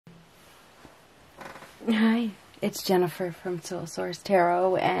Hi, it's Jennifer from Soul Source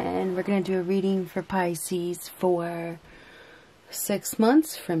Tarot, and we're going to do a reading for Pisces for 6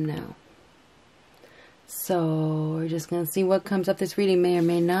 months from now. So we're just going to see what comes up. This reading may or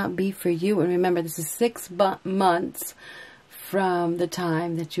may not be for you. And remember, this is 6 months from the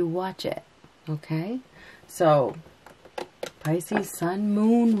time that you watch it. Okay? So, Pisces, Sun,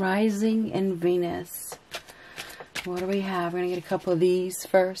 Moon, Rising, and Venus. What do we have? We're going to get a couple of these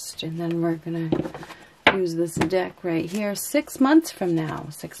first, and then we're going to use this deck right here. 6 months from now.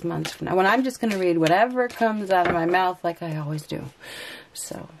 6 months from now. Well, I'm just going to read whatever comes out of my mouth like I always do.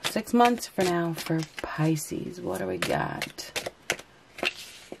 So, 6 months from now for Pisces. What do we got?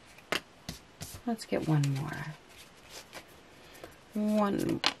 Let's get one more.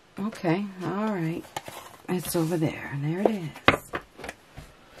 One. Okay. All right. It's over there. And there it is.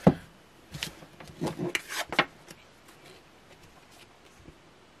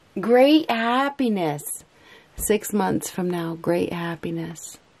 Great happiness. 6 months from now, great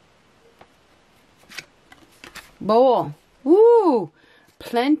happiness. Bowl. Woo!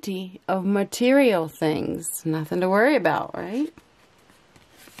 Plenty of material things. Nothing to worry about, right?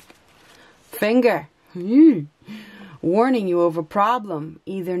 Finger. Warning you of a problem,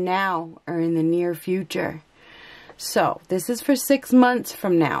 either now or in the near future. So, this is for 6 months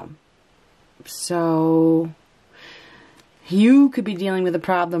from now. So, you could be dealing with a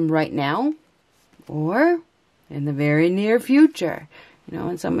problem right now, or in the very near future. You know,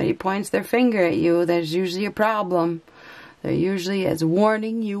 when somebody points their finger at you, there's usually a problem. They're usually as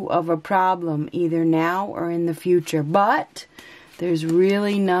warning you of a problem, either now or in the future. But there's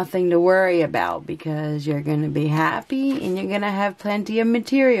really nothing to worry about, because you're going to be happy and you're going to have plenty of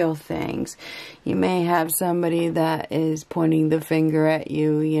material things. You may have somebody that is pointing the finger at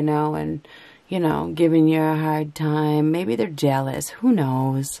you, you know, and, you know, giving you a hard time. Maybe they're jealous. Who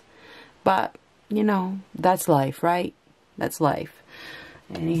knows? But, you know, that's life, right? That's life.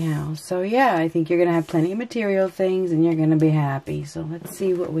 Anyhow, so yeah, I think you're going to have plenty of material things and you're going to be happy. So let's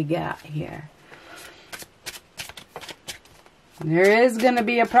see what we got here. There is going to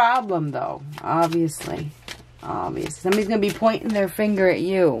be a problem, though, obviously. Obviously. Somebody's going to be pointing their finger at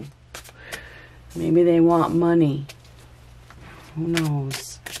you. Maybe they want money. Who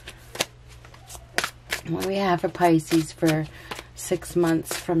knows? What do we have for Pisces for 6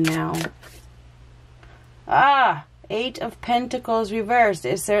 months from now? Ah! 8 of Pentacles reversed.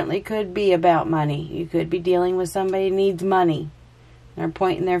 It certainly could be about money. You could be dealing with somebody who needs money. They're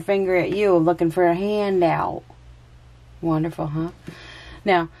pointing their finger at you, looking for a handout. Wonderful, huh?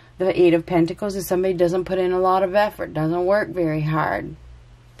 Now, the 8 of Pentacles is somebody who doesn't put in a lot of effort, doesn't work very hard,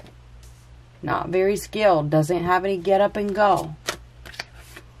 not very skilled, doesn't have any get up and go.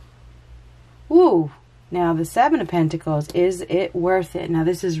 Ooh, now the 7 of Pentacles, is it worth it? Now,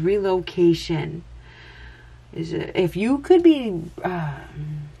 this is relocation. Is it, if you could be, let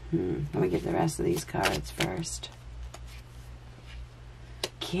me get the rest of these cards first.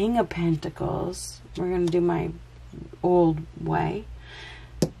 King of Pentacles. We're going to do my old way.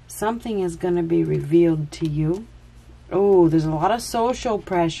 Something is going to be revealed to you. Oh, there's a lot of social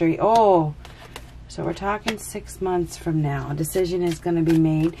pressure. Oh, so we're talking 6 months from now. A decision is going to be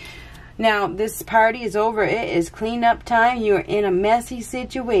made. Now, this party is over. It is cleanup time. You're in a messy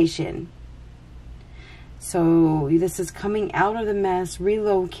situation. So this is coming out of the mess,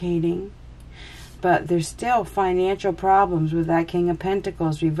 relocating. But there's still financial problems with that King of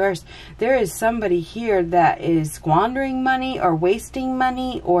Pentacles reversed. There is somebody here that is squandering money or wasting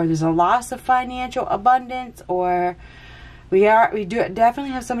money, or there's a loss of financial abundance, or we do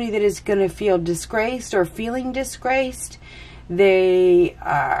definitely have somebody that is going to feel disgraced or feeling disgraced. They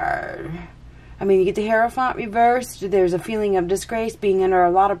are, I mean, you get the Hierophant reversed. There's a feeling of disgrace, being under a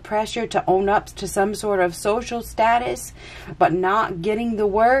lot of pressure to own up to some sort of social status, but not getting the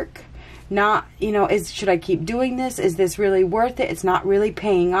work. Not, you know, should I keep doing this? Is this really worth it? It's not really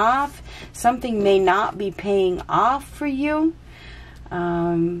paying off. Something may not be paying off for you.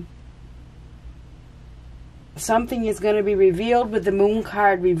 Something is going to be revealed with the Moon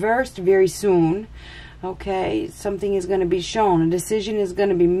card reversed very soon. Okay, something is going to be shown. A decision is going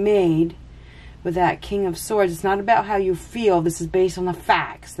to be made with that King of Swords. It's not about how you feel. This is based on the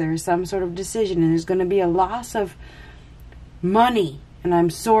facts. There is some sort of decision, and there's going to be a loss of money. And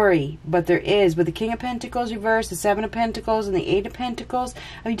I'm sorry, but there is. With the King of Pentacles reversed, the 7 of Pentacles, and the 8 of Pentacles.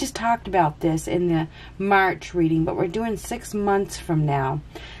 We just talked about this in the March reading, but we're doing 6 months from now.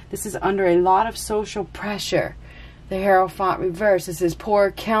 This is under a lot of social pressure. The Hierophant reverse. This is poor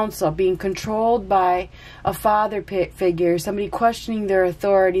counsel, being controlled by a father figure, somebody questioning their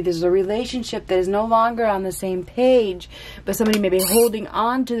authority. There's a relationship that is no longer on the same page, but somebody may be holding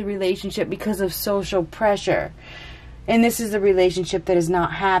on to the relationship because of social pressure. And this is a relationship that is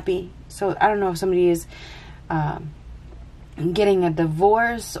not happy. So I don't know if somebody is getting a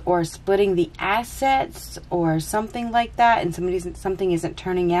divorce or splitting the assets or something like that, and something isn't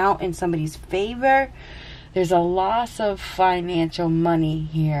turning out in somebody's favor. There's a loss of financial money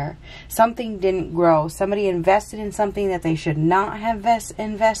here. Something didn't grow. Somebody invested in something that they should not have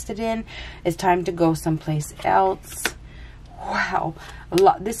invested in. It's time to go someplace else. Wow. A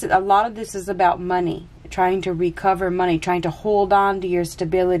lot of this is about money. Trying to recover money. Trying to hold on to your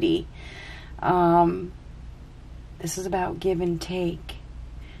stability. This is about give and take.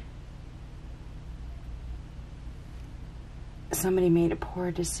 Somebody made a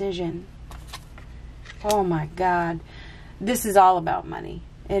poor decision. Oh my God. This is all about money.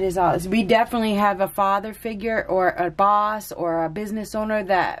 It is all. We definitely have a father figure or a boss or a business owner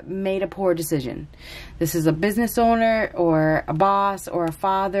that made a poor decision. This is a business owner or a boss or a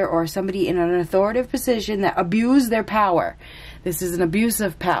father or somebody in an authoritative position that abused their power. This is an abuse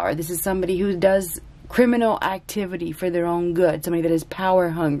of power. This is somebody who does criminal activity for their own good. Somebody that is power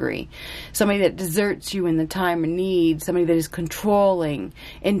hungry. Somebody that deserts you in the time of need. Somebody that is controlling,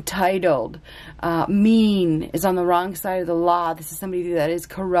 entitled, mean, is on the wrong side of the law. This is somebody that is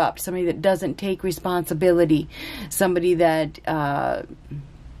corrupt. Somebody that doesn't take responsibility. Somebody that,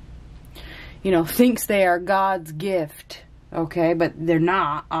 you know, thinks they are God's gift. Okay, but they're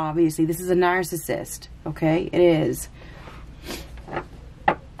not, obviously. This is a narcissist. Okay, it is.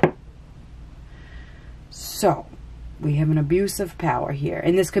 So, we have an abuse of power here.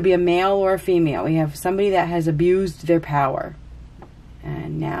 And this could be a male or a female. We have somebody that has abused their power.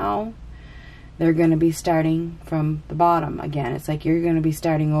 And now they're going to be starting from the bottom again. It's like you're going to be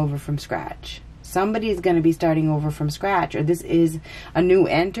starting over from scratch. Somebody is going to be starting over from scratch. Or this is a new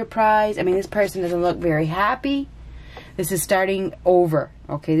enterprise. I mean, this person doesn't look very happy. This is starting over.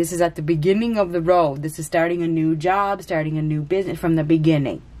 Okay, this is at the beginning of the road. This is starting a new job, starting a new business from the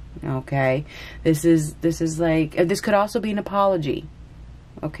beginning. Okay, this is like, this could also be an apology.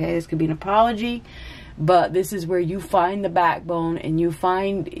 Okay, this could be an apology, but this is where you find the backbone and you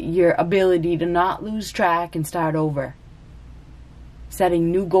find your ability to not lose track and start over. Setting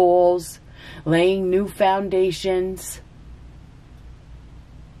new goals, laying new foundations,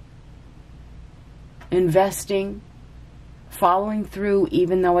 investing, following through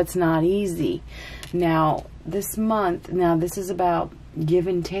even though it's not easy. Now, this month, this is about give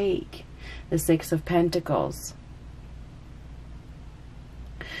and take. The Six of Pentacles.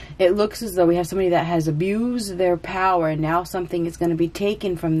 It looks as though we have somebody that has abused their power and now something is going to be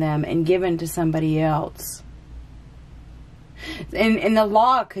taken from them and given to somebody else. And the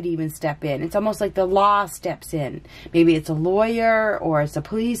law could even step in. It's almost like the law steps in. Maybe it's a lawyer or it's a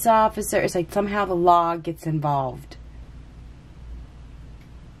police officer. It's like somehow the law gets involved.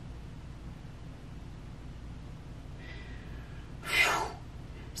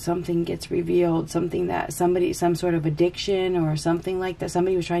 Something gets revealed, something that some sort of addiction or something like that.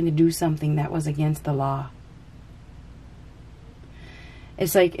 Somebody was trying to do something that was against the law.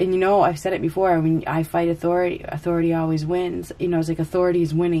 It's like, and you know, I've said it before, when I fight authority, authority always wins. You know, it's like authority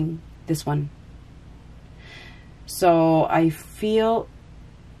is winning this one. So I feel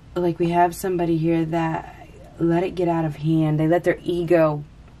like we have somebody here that let it get out of hand. They let their ego.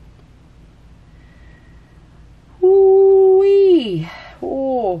 Ooh-wee.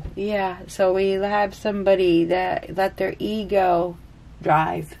 Oh, yeah. So we have somebody that let their ego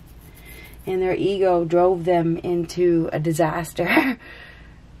drive. And their ego drove them into a disaster.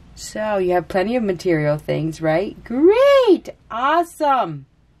 So you have plenty of material things, right? Great! Awesome!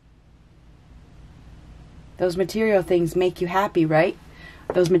 Those material things make you happy, right?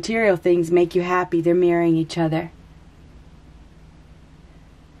 Those material things make you happy. They're mirroring each other.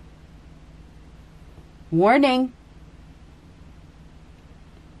 Warning!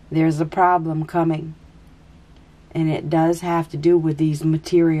 There's a problem coming. And it does have to do with these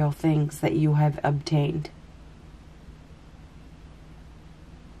material things that you have obtained.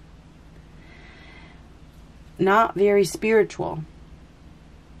 Not very spiritual.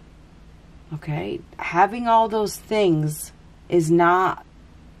 Okay? Having all those things is not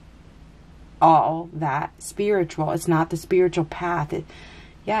all that spiritual. It's not the spiritual path.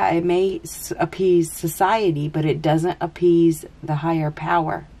 Yeah, it may appease society, but it doesn't appease the higher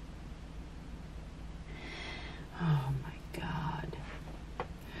power. Oh my God.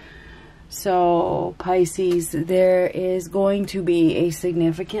 So, Pisces, there is going to be a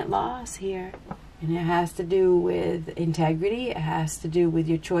significant loss here. And it has to do with integrity. It has to do with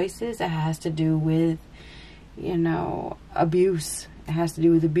your choices. It has to do with, you know, abuse. It has to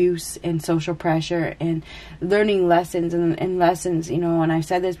do with abuse and social pressure and learning lessons and lessons, you know, and I've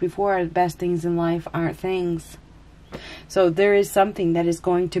said this before, the best things in life aren't things. So there is something that is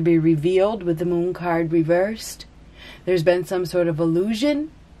going to be revealed with the moon card reversed. There's been some sort of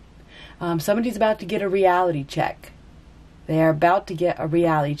illusion. Somebody's about to get a reality check. They are about to get a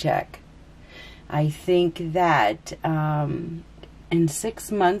reality check. I think that in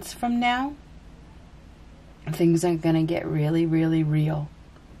 6 months from now, things are going to get really, really real.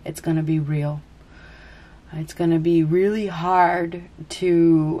 It's going to be real. It's going to be really hard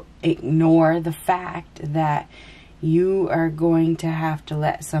to ignore the fact that you are going to have to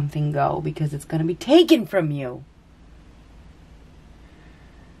let something go because it's going to be taken from you.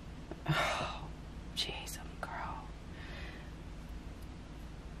 Oh, jeez, girl.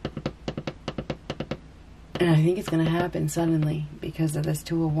 And I think it's going to happen suddenly because of this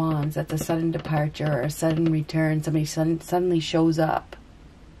Two of Wands. That's a sudden departure or a sudden return. Somebody suddenly shows up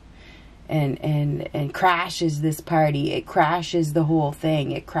and crashes this party. It crashes the whole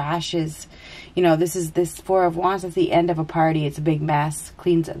thing. It crashes, you know, this Four of Wands at the end of a party. It's a big mess.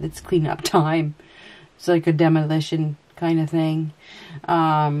 It's cleanup time. It's like a demolition kind of thing.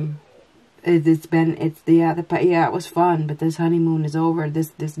 It was fun, but this honeymoon is over.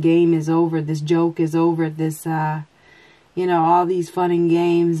 This game is over. This joke is over. This, you know, all these fun and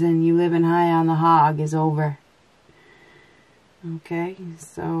games and you living high on the hog is over. Okay,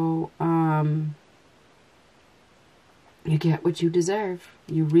 so, you get what you deserve.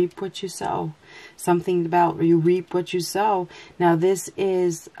 You reap what you sow. Something about you reap what you sow. Now, this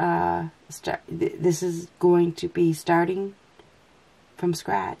is, this is going to be starting from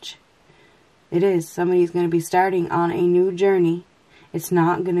scratch. It is. Somebody's going to be starting on a new journey. It's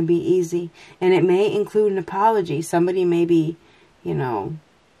not going to be easy. And it may include an apology. Somebody may be, you know,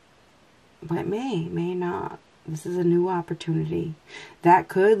 but may not. This is a new opportunity. That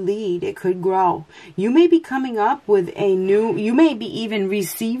could lead. It could grow. You may be coming up with a new, you may be even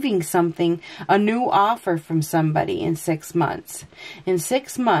receiving something, a new offer from somebody in 6 months. In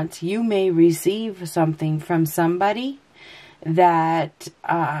 6 months, you may receive something from somebody that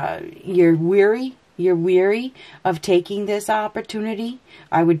you're weary of taking this opportunity.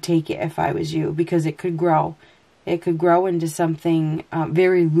 I would take it if I was you because it could grow. It could grow into something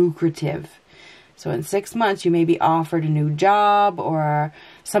very lucrative. So in 6 months, you may be offered a new job or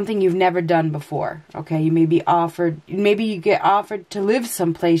something you've never done before. Okay, you may be offered, maybe you get offered to live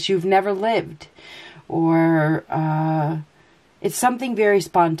someplace you've never lived. Or it's something very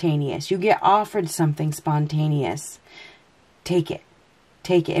spontaneous. You get offered something spontaneous. Take it.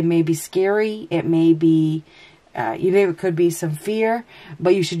 Take it. It may be scary. It may be, it could be some fear,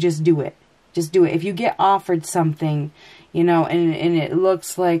 but you should just do it. Just do it. If you get offered something, you know, and it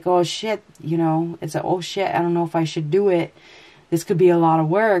looks like, oh shit, you know, it's a, oh shit, I don't know if I should do it. This could be a lot of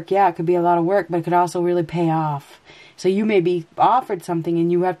work. Yeah, it could be a lot of work, but it could also really pay off. So you may be offered something and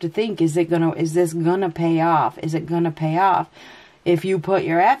you have to think, is this gonna pay off? Is it gonna pay off? If you put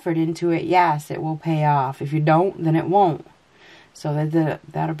your effort into it, yes, it will pay off. If you don't, then it won't. So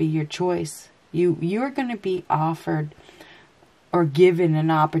that'll be your choice. You're going to be offered or given an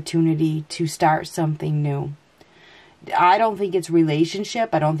opportunity to start something new. I don't think it's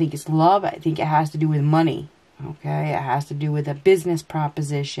relationship. I don't think it's love. I think it has to do with money. Okay? It has to do with a business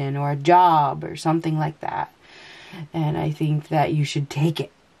proposition or a job or something like that. And I think that you should take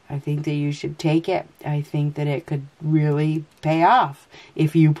it. I think that you should take it. I think that it could really pay off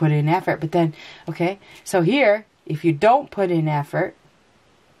if you put in effort. But then, okay, so here, if you don't put in effort,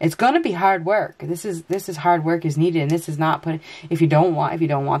 it's going to be hard work. This is hard work is needed, and this is not put. If you don't want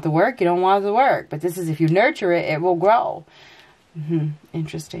the work, you don't want the work. But this is if you nurture it, it will grow.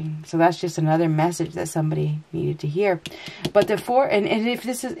 Interesting. So that's just another message that somebody needed to hear. But and if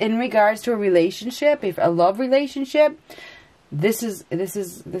this is in regards to a relationship, if a love relationship, this is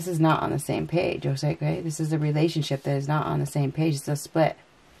not on the same page. Okay, this is a relationship that is not on the same page. It's a split.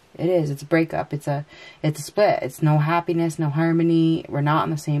 It is. It's a breakup. It's a split. It's no happiness, no harmony. We're not on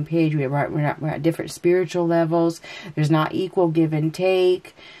the same page. We're at different spiritual levels. There's not equal give and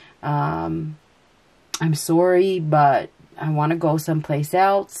take. I'm sorry, but I want to go someplace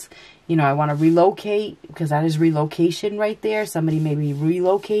else. You know, I want to relocate because that is relocation right there. Somebody may be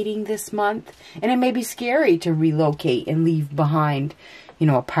relocating this month. And it may be scary to relocate and leave behind, you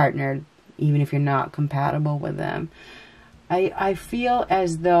know, a partner, even if you're not compatible with them. I feel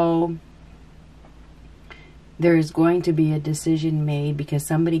as though there is going to be a decision made because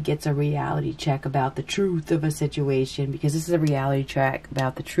somebody gets a reality check about the truth of a situation, because this is a reality check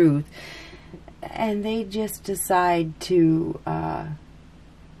about the truth. and they just decide to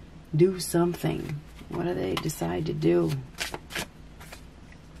do something. What do they decide to do?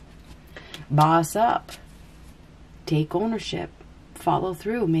 Boss up. Take ownership. Follow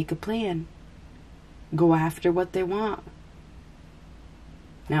through. Make a plan. Go after what they want.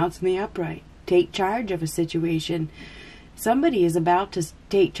 Now it's in the upright. Take charge of a situation. Somebody is about to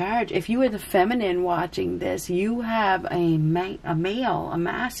take charge. If you are the feminine watching this, you have a male, a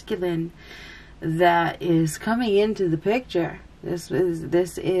masculine that is coming into the picture. This is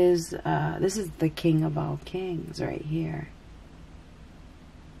the king of all kings right here.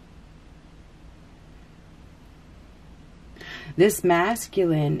 This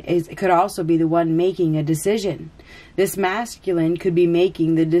masculine could also be the one making a decision. This masculine could be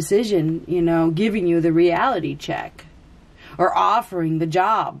making the decision, you know, giving you the reality check or offering the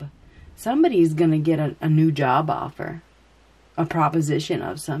job. Somebody's going to get a new job offer, a proposition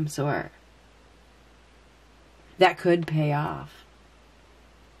of some sort that could pay off.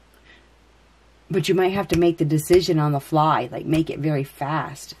 But you might have to make the decision on the fly, like make it very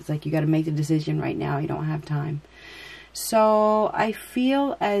fast. It's like you got to make the decision right now. You don't have time. So I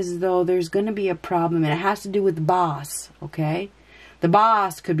feel as though there's going to be a problem, and it has to do with the boss, okay? The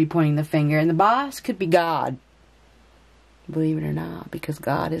boss could be pointing the finger, and the boss could be God. Believe it or not, because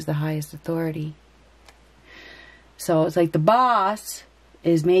God is the highest authority. So it's like the boss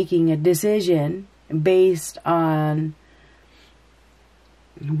is making a decision based on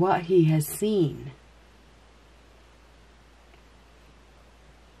what he has seen.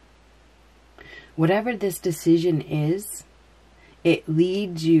 Whatever this decision is, it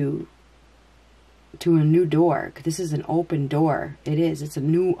leads you to a new door. This is an open door. It is. It's a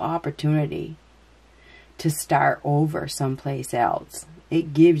new opportunity to start over someplace else.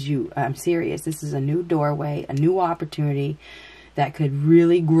 It gives you, I'm serious, this is a new doorway, a new opportunity that could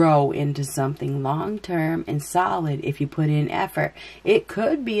really grow into something long-term and solid if you put in effort. It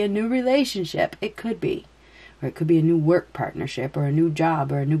could be a new relationship. It could be. Or it could be a new work partnership or a new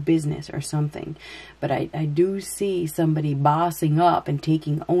job or a new business or something. But I do see somebody bossing up and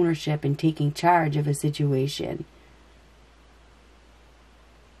taking ownership and taking charge of a situation.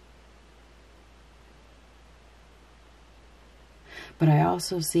 But I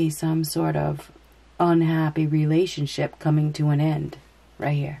also see some sort of unhappy relationship coming to an end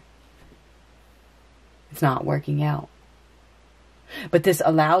right here. It's not working out. But this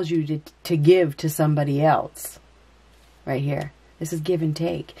allows you to give to somebody else. Right here. This is give and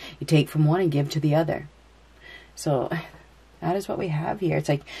take. You take from one and give to the other. So that is what we have here. It's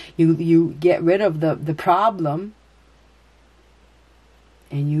like you get rid of the problem.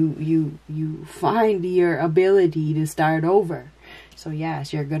 And you find your ability to start over. So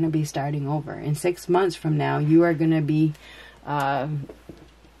yes, you're going to be starting over. In 6 months from now, you are going to be...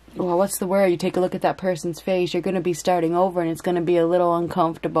 well, what's the word? You take a look at that person's face, you're going to be starting over, and it's going to be a little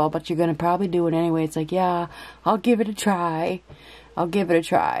uncomfortable, but you're going to probably do it anyway. It's like, yeah, I'll give it a try. I'll give it a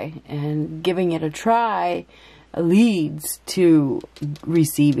try. And giving it a try leads to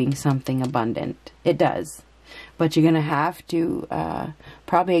receiving something abundant. It does. But you're going to have to,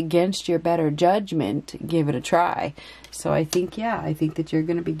 probably against your better judgment, give it a try. So I think, yeah, I think that you're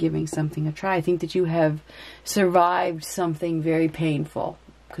going to be giving something a try. I think that you have survived something very painful.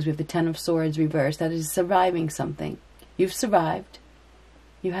 Because we have the Ten of Swords reversed. That is surviving something. You've survived.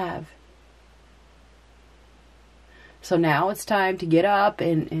 You have. So now it's time to get up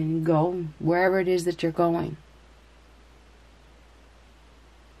and go wherever it is that you're going.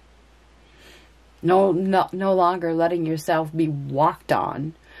 No longer letting yourself be walked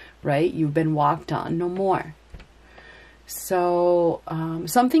on. Right? You've been walked on. No more. So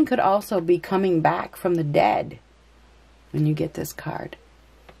something could also be coming back from the dead when you get this card.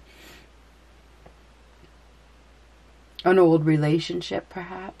 An old relationship,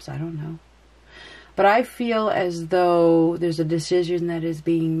 perhaps. I don't know. But I feel as though there's a decision that is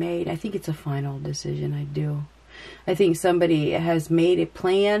being made. I think it's a final decision. I do. I think somebody has made a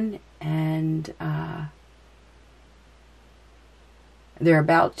plan and they're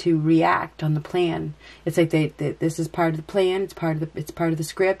about to react on the plan. It's like this is part of the plan. It's part of the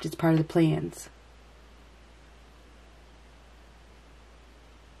script. It's part of the plans.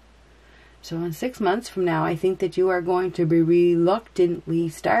 So in 6 months from now, I think that you are going to be reluctantly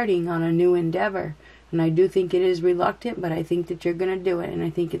starting on a new endeavor. And I do think it is reluctant, but I think that you're going to do it. And I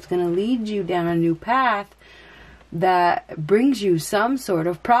think it's going to lead you down a new path that brings you some sort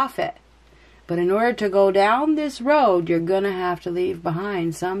of profit. But in order to go down this road, you're going to have to leave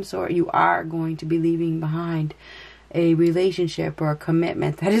behind some sort. You are going to be leaving behind a relationship or a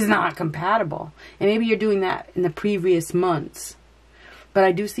commitment that is not compatible. And maybe you're doing that in the previous months. But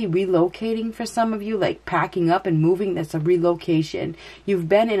I do see relocating for some of you, like packing up and moving. That's a relocation. You've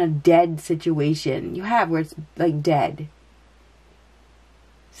been in a dead situation. You have, where it's like dead.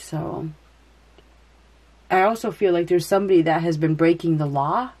 So I also feel like there's somebody that has been breaking the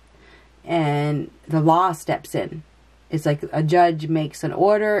law, and the law steps in. It's like a judge makes an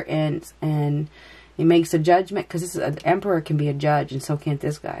order, and he makes a judgment, because this is an emperor can be a judge, and so can't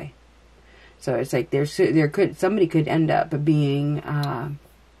this guy. So it's like somebody could end up being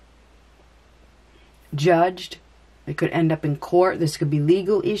judged. They could end up in court. This could be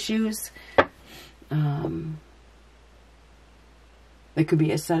legal issues. There could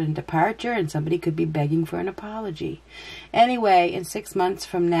be a sudden departure, and somebody could be begging for an apology. Anyway, in 6 months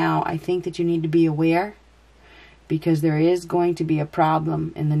from now, I think that you need to be aware, because there is going to be a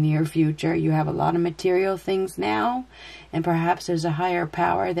problem in the near future. You have a lot of material things now, and perhaps there's a higher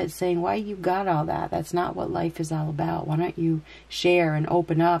power that's saying, why you got all that? That's not what life is all about. Why don't you share and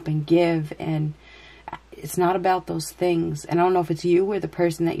open up and give? And it's not about those things. And I don't know if it's you or the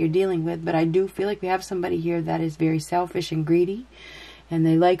person that you're dealing with, but I do feel like we have somebody here that is very selfish and greedy, and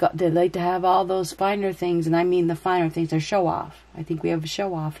they like to have all those finer things. And I mean the finer things. They're show off. I think we have a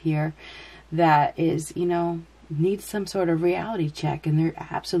show off here that is, you know, needs some sort of reality check, and they're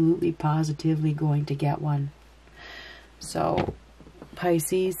absolutely positively going to get one. So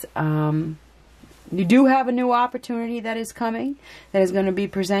Pisces, you do have a new opportunity that is coming, that is going to be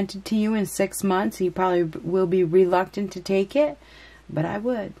presented to you in 6 months. You probably will be reluctant to take it, but I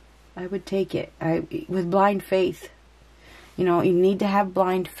would take it. With blind faith. You know, you need to have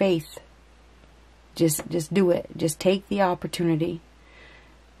blind faith. Just do it. Just take the opportunity.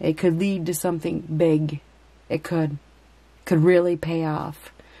 It could lead to something big. It could really pay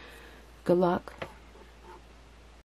off. Good luck.